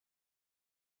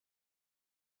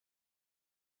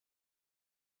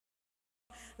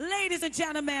ladies and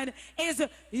gentlemen, is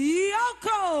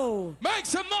Yoko. Make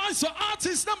some noise for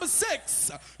artist number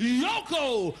 6,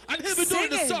 Yoko. And he'll be doing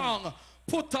the song,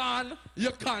 Put On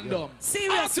Your Condom.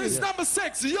 Seriously. Artist number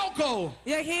 6, Yoko.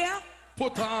 You hear?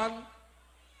 Put on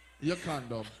your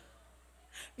condom.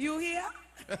 You hear?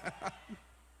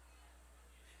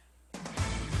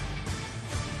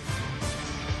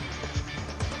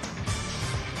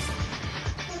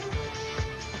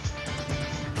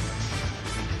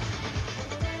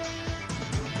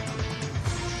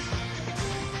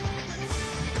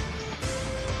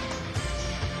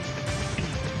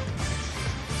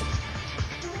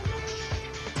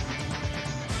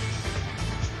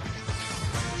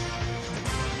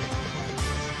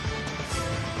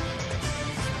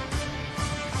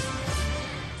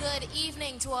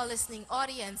 To our listening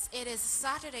audience, it is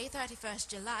Saturday, 31st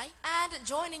July, and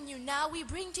joining you now, we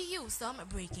bring to you some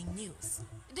breaking news.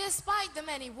 Despite the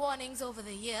many warnings over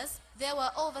the years, there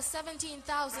were over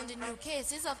 17,000 new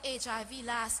cases of HIV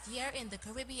last year in the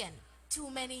Caribbean. Too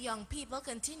many young people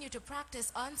continue to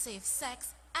practice unsafe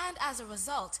sex, and as a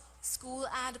result, school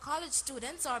and college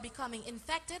students are becoming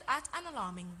infected at an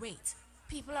alarming rate.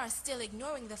 People are still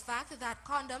ignoring the fact that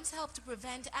condoms help to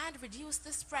prevent and reduce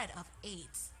the spread of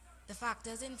AIDS. The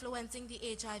factors influencing the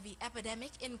HIV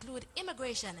epidemic include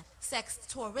immigration, sex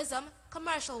tourism,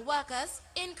 commercial workers,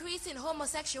 increase in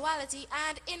homosexuality,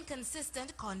 and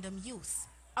inconsistent condom use.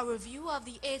 A review of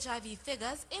the HIV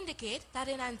figures indicate that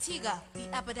in Antigua,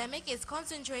 the epidemic is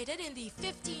concentrated in the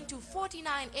 15 to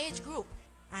 49 age group,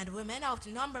 and women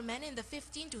outnumber men in the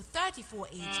 15 to 34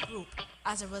 age group.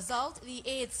 As a result, the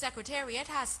AIDS Secretariat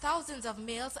has thousands of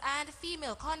males and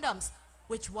female condoms,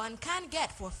 which one can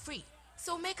get for free.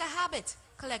 So make a habit,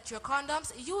 collect your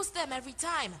condoms, use them every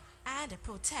time, and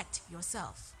protect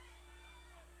yourself.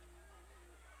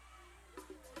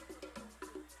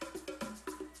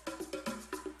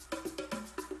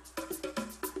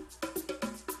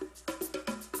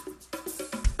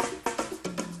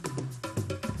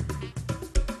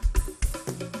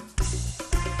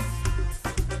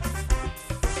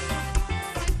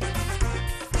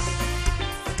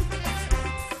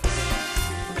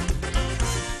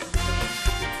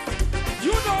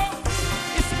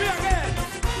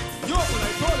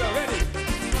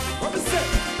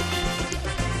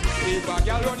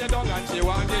 You down and she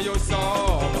want to you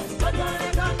some. Put on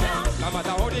your condom. No matter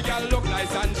how the girl look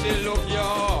nice and she look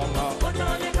young. Put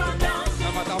on your condom.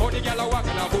 No matter how the girl walk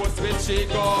and a boast when she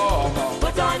come.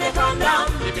 Put on your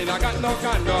condom. If me not got no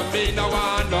condom, me no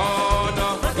want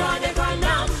none. Put on your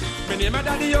condom. Me name a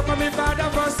daddy, Yoko, me father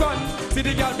for son. See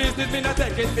the girl business, me not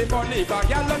take it for money. If a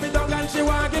girl love me down and she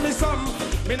want give me some,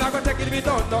 me not go take it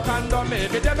without no condom.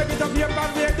 Maybe they make it up here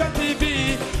and make on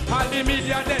TV. All the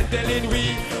media then telling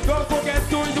we, don't forget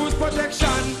to use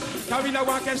protection. Cause we no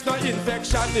want catch no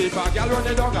infection. If a girl run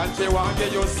the dog and she want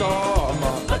give you some,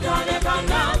 put on your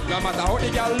condom. No matter how the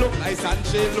girl look nice and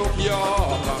she look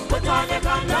young, put on your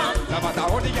condom. No matter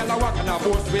how the girl walk and a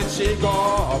boast when she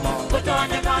come, put on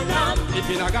your condom. If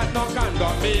you not got no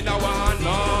condom, me no want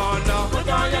none. Put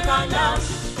on your condom.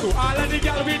 To all of the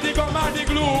girl with the gum and the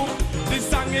glue, this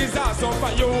song is also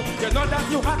for you. You know that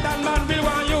you hot and man will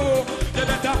want you. You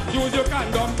better use your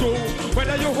condom too.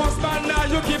 Whether you husband or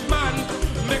you keep man,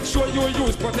 make sure you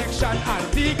use protection.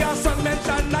 Antigua son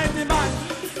mention 90 man.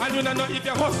 And you don't know if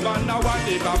your husband or what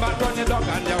if a man run the dog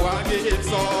and you want to give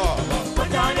some.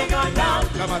 Put on the condom.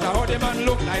 No matter how the man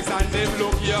look nice and them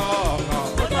look young.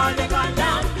 Put on the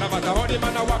condom. No matter how the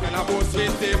man a walk and a boast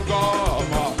with him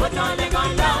come. Put on the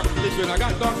condom. If you not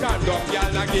got no condom,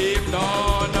 y'all not give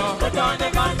none. Put on the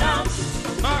condom.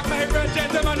 Mark my friend,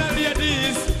 gentlemen and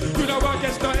ladies, you don't want to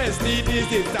catch no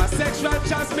STDs. It's a sexual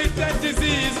transmitted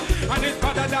disease, and it's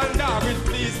better than Darwin,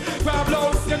 please. Grab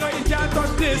blouse, you know you can't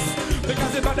touch this,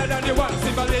 because it's better than the one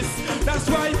syphilis. That's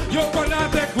why you're gonna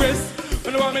take risks.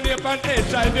 When you want me up on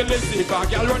HIV list, if a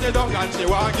girl run you down and she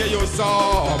want give you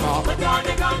some, put on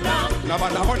the condom. No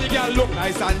matter how the girl look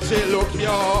nice and she look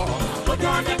young, put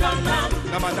on the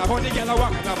condom. No matter how the girl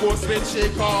walk and a boast when she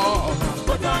come,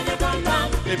 put on the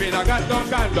condom. If you not got no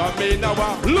condom, me no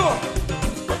want look.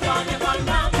 Put on the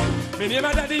condom. Me name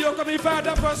a daddy, Yoko, me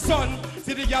father for son.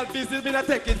 See the girl business, me not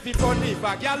take it for funny. If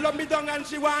a girl love me down and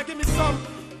she want give me some,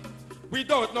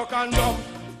 without no condom.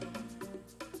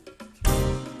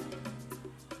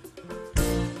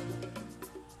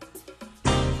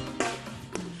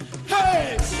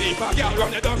 If a girl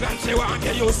run the dog and she want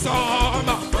get you some,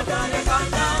 put on the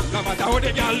condom. No matter how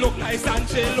the girl look nice and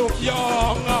she look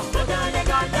young, put on the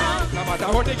condom. No matter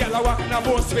how the girl walk in a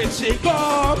boast when she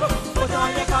come, put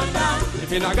on the condom.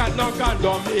 If you not got no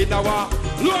condom, me no want.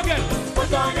 Look again.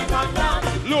 Put on the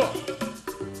condom.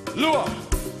 Look. Look.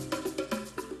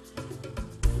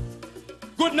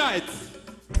 Good night.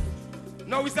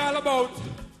 Now it's all about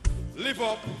live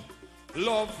up,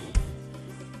 love,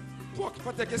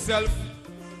 protect yourself,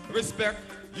 respect,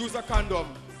 use a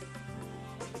condom.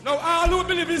 Now all who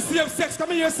believe in safe sex, come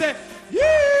here and say,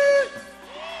 yeah!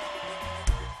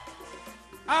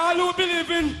 All who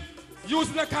believe in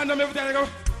using a condom every time they go,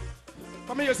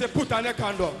 come here and say, put on a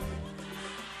condom.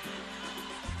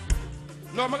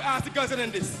 Now I'm going to ask the girls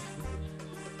in this.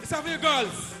 It's for you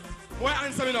girls. Who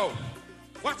answer me now?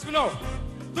 Watch me now.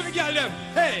 To the girl them.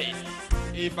 Hey!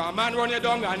 If a man run you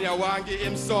down and you want to give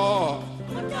him so.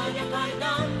 Put on your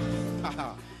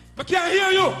condom. I can't hear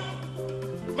you.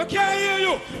 I can't hear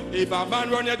you. If a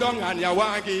man run you down and you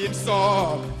want to give him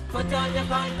so. Put on your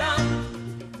condom.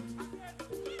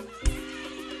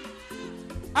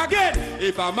 Again,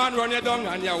 if a man run you down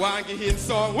and you want to give him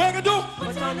some, what you do?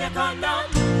 Put on your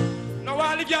condom. Now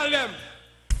all the girl them,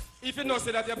 if you know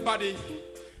say that your body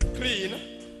clean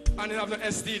and you have no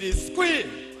STDs, squeeze.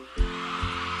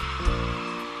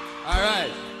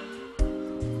 Alright.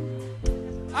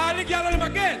 All the girl them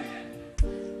again,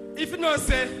 if you know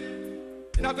say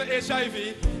you have the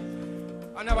HIV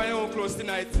and have your own clothes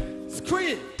tonight,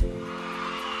 scream.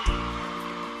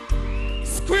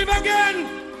 Scream again.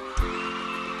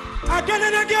 Again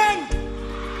and again.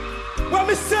 What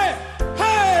me say?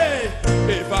 Hey!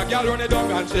 If a girl run it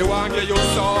down and she want get you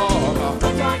some,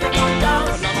 put on your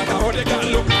condom. No matter how the girl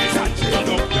look nice and she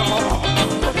look young,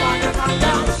 put on your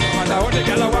condom. No matter how the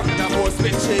girl walk in the most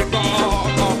with she go,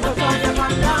 put on your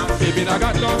condom. Baby, I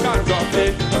got no condom.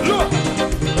 Look,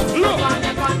 look. Put on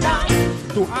your condom.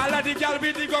 To all of the girl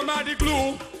with the gum and the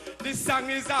glue, this song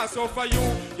is also for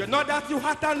you. You know that you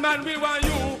hot and man we want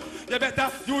you. You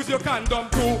better use your condom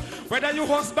too. Whether you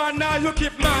husband or you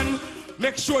keep man,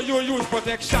 make sure you use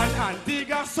protection.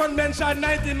 Antigua son mention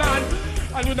 90 man,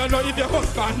 and you don't know if your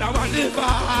husband now and live.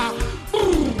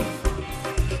 Boom.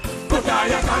 Put on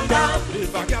your condom.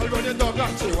 If a girl run your dog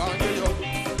and she want you,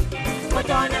 put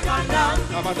on your condom.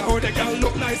 No matter how the girl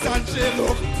look nice and she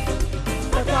look,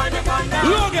 put on your condom.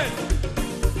 Look it.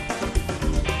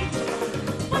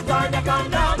 Put on your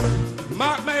condom.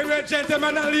 Mark my red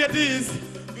gentlemen and ladies.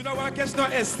 You don't want to catch no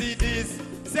STDs,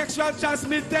 sexual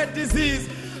transmitted disease,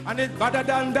 and it's better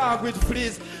than dog with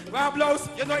fleas. Well, blouse,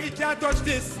 you know it can't touch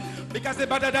this, because it's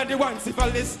better than the one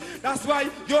syphilis. That's why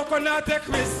Yoko not take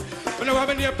risks. When you have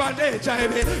a near band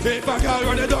HIV, if a girl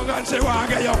run the down and she want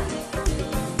to get you,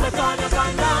 put on your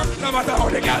condom. No matter how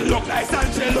the girl look nice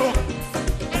and she look,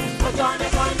 put on your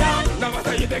condom. No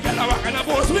matter if the girl walk and a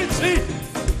boss with she,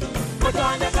 put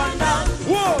on your condom.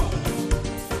 Whoa!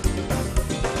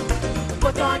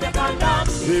 Put on your condom.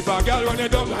 If a girl run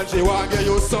it down and she want get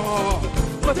you some,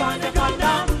 put on your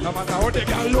condom. No matter how the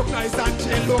girl look nice and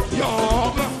she look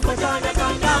young, put on your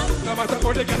condom. No matter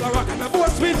how the girl walk and a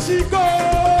boss when she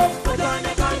go, put on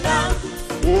your condom.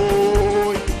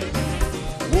 Boy,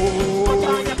 boy. Put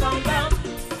on your condom.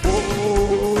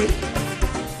 Boy,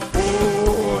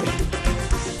 boy,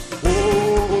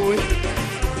 boy,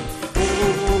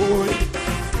 boy.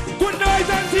 Good night,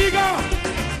 Antigua.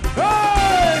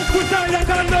 Hey, put on your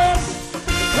condom.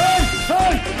 Hey,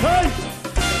 hey, hey.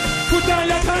 Put on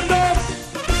your condom.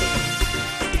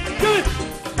 Do it.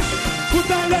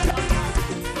 Put on your condom.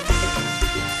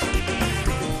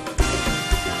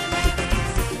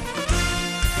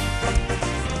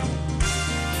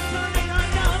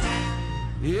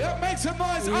 Yeah, make some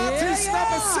noise. Artist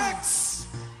number 6,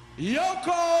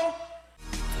 Yoko.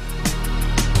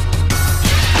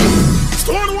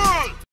 Stonewall.